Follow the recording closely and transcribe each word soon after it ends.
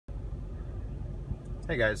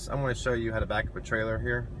Hey guys, I'm going to show you how to back up a trailer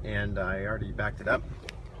here, and I already backed it up.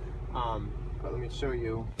 But let me show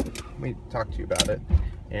you, let me talk to you about it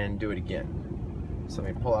and do it again. So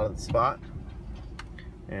let me pull out of the spot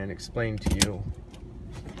and explain to you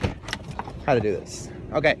how to do this.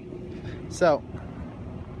 Okay, so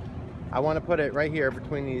I want to put it right here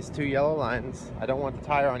between these two yellow lines. I don't want the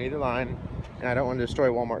tire on either line, and I don't want to destroy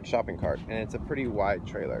Walmart's shopping cart, and it's a pretty wide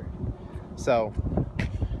trailer. So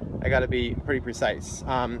I got to be pretty precise.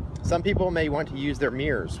 Some people may want to use their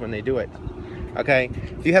mirrors when they do it. Okay,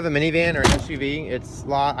 if you have a minivan or an SUV,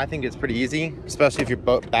 I think it's pretty easy, especially if you're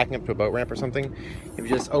backing up to a boat ramp or something. If you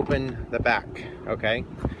just open the back, okay.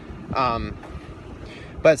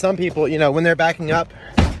 But some people, you know, when they're backing up,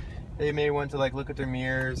 they may want to like look at their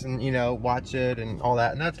mirrors and, you know, watch it and all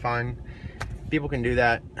that, and that's fine. People can do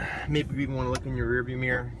that. Maybe you even want to look in your rearview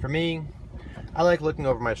mirror. For me, I like looking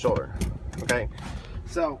over my shoulder. Okay,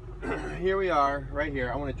 so here we are, right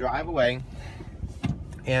here. I want to drive away,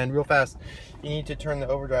 and real fast, you need to turn the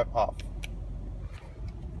overdrive off.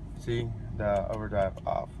 See, the overdrive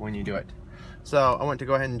off when you do it. So I want to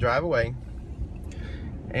go ahead and drive away,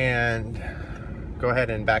 and go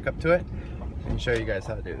ahead and back up to it, and show you guys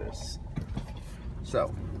how to do this.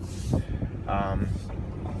 So,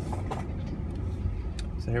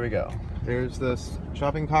 so here we go. There's this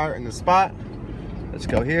shopping cart in the spot. Let's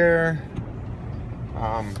go here.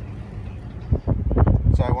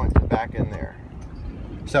 So I want to back in there.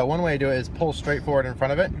 So one way to do it is pull straight forward in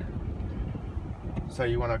front of it. So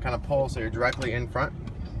you want to kind of pull so you're directly in front.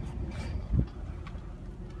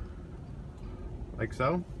 Like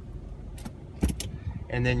so.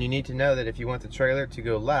 And then you need to know that if you want the trailer to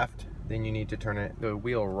go left, then you need to turn the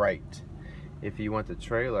wheel right. If you want the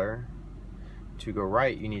trailer to go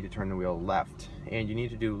right, you need to turn the wheel left. And you need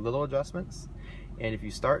to do little adjustments. And if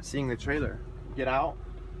you start seeing the trailer get out,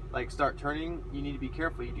 like start turning, you need to be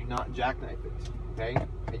careful you do not jackknife it, okay?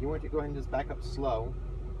 And you want to go ahead and just back up slow,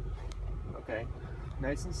 okay?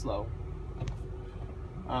 Nice and slow.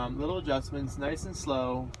 Little adjustments, nice and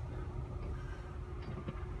slow.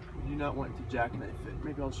 You do not want to jackknife it.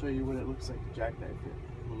 Maybe I'll show you what it looks like to jackknife it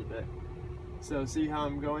a little bit. So see how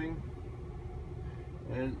I'm going?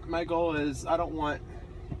 And my goal is I don't want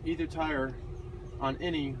either tire on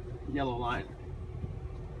any yellow line.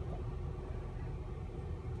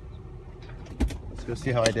 Let's go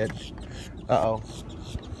see how I did. Uh-oh.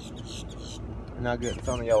 Not good, it's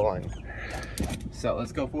on the yellow line. So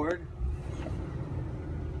let's go forward.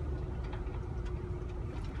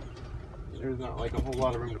 There's not like a whole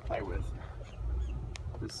lot of room to play with.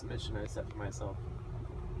 This mission I set for myself.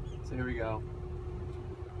 So here we go.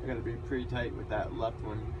 I gotta be pretty tight with that left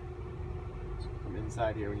one from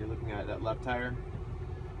inside here when you're looking at that left tire.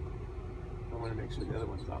 I want to make sure the other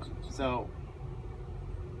one's on. So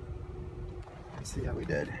let's see how we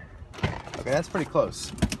did. Okay, that's pretty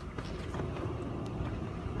close.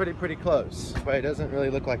 Pretty close, but it doesn't really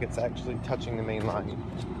look like it's actually touching the main line.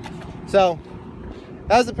 So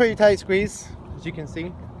that was a pretty tight squeeze, as you can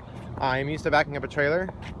see. I'm used to backing up a trailer.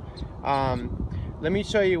 Let me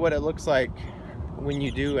show you what it looks like when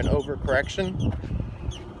you do an overcorrection.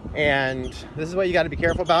 And this is what you got to be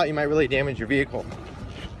careful about. You might really damage your vehicle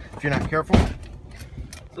if you're not careful.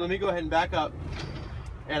 So let me go ahead and back up,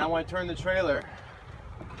 and I want to turn the trailer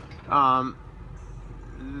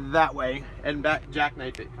that way and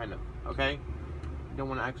jackknife it, kind of, okay? You don't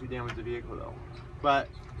want to actually damage the vehicle though. But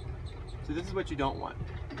so this is what you don't want,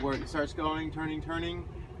 where it starts going, turning,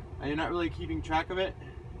 and you're not really keeping track of it,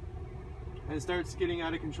 and it starts getting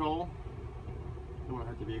out of control. I don't want to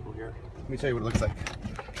hurt the vehicle here. Let me show you what it looks like.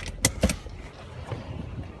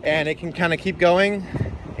 And it can kind of keep going,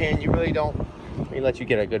 and you really don't. Let me let you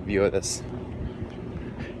get a good view of this.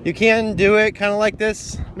 You can do it kind of like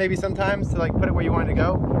this, maybe sometimes, to like put it where you want it to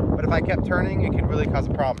go. But if I kept turning, it could really cause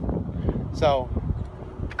a problem. So,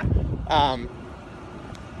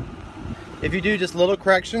 if you do just little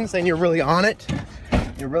corrections and you're really on it,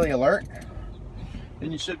 you're really alert,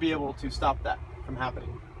 then you should be able to stop that from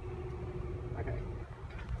happening. Okay.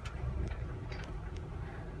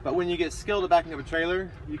 But when you get skilled at backing up a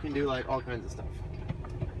trailer, you can do like all kinds of stuff.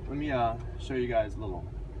 Let me show you guys a little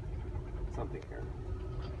something here.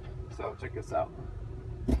 So check this out.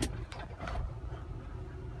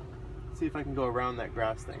 See if I can go around that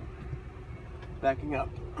grass thing. Backing up.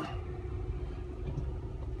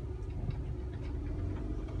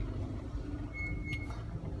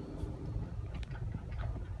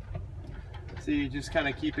 So you just kind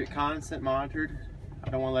of keep it constant, monitored. I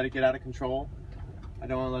don't want to let it get out of control. I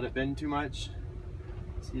don't want to let it bend too much.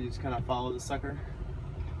 So you just kind of follow the sucker.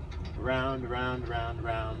 Around, around, around,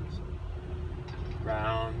 around.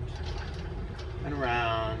 Round and round.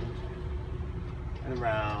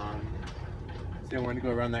 around. See, I wanted to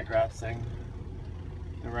go around that grass thing.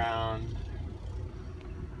 Around.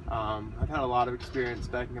 I've had a lot of experience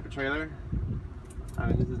backing up a trailer. I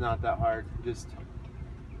mean, this is not that hard. Just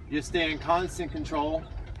stay in constant control,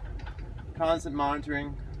 constant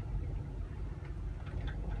monitoring,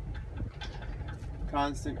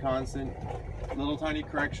 constant, little tiny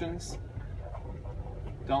corrections.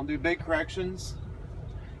 Don't do big corrections.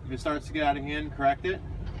 If it starts to get out of hand, correct it.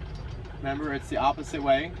 Remember, it's the opposite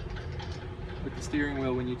way with the steering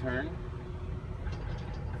wheel when you turn.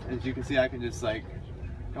 As you can see, I can just like,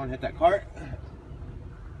 don't hit that cart.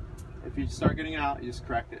 If you start getting out, you just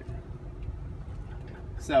correct it.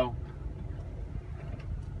 So,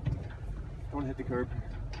 don't hit the curb.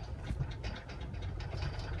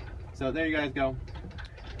 So there you guys go.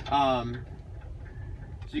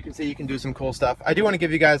 So you can see, you can do some cool stuff. I do want to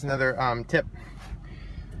give you guys another tip.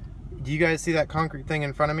 Do you guys see that concrete thing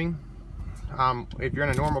in front of me? If you're in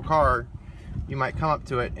a normal car, you might come up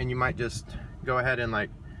to it and you might just go ahead and like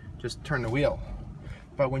just turn the wheel.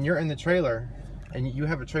 But when you're in the trailer and you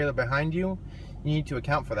have a trailer behind you, you need to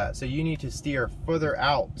account for that. So you need to steer further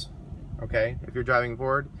out, okay? If you're driving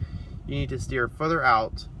forward, you need to steer further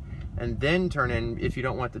out and then turn in if you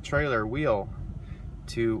don't want the trailer wheel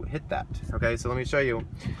to hit that, okay? So let me show you.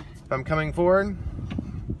 If I'm coming forward,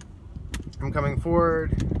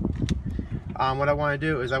 what I want to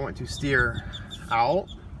do is I want to steer out,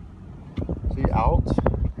 see, out,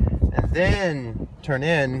 and then turn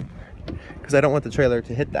in, because I don't want the trailer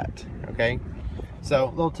to hit that, okay? So,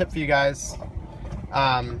 little tip for you guys.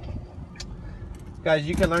 Guys,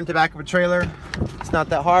 you can learn to back up a trailer. It's not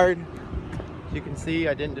that hard. As you can see,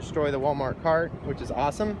 I didn't destroy the Walmart cart, which is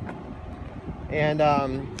awesome. And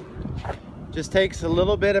just takes a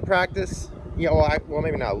little bit of practice. You know, well,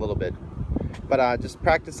 maybe not a little bit, but just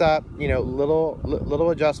practice up. You know,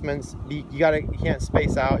 little adjustments. You can't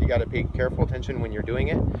space out. You got to pay careful attention when you're doing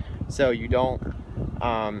it, so you don't.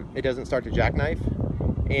 It doesn't start to jackknife.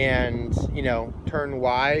 And you know, turn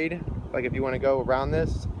wide. Like if you want to go around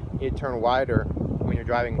this, you turn wider when you're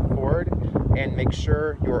driving forward, and make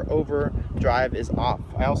sure your overdrive is off.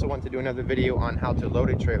 I also want to do another video on how to load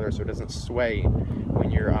a trailer so it doesn't sway when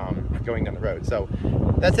you're going down the road. So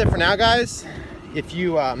that's it for now, guys. If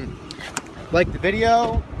you like the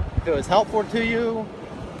video, if it was helpful to you,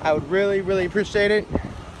 I would really appreciate it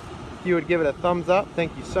if you would give it a thumbs up.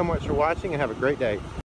 Thank you so much for watching and have a great day.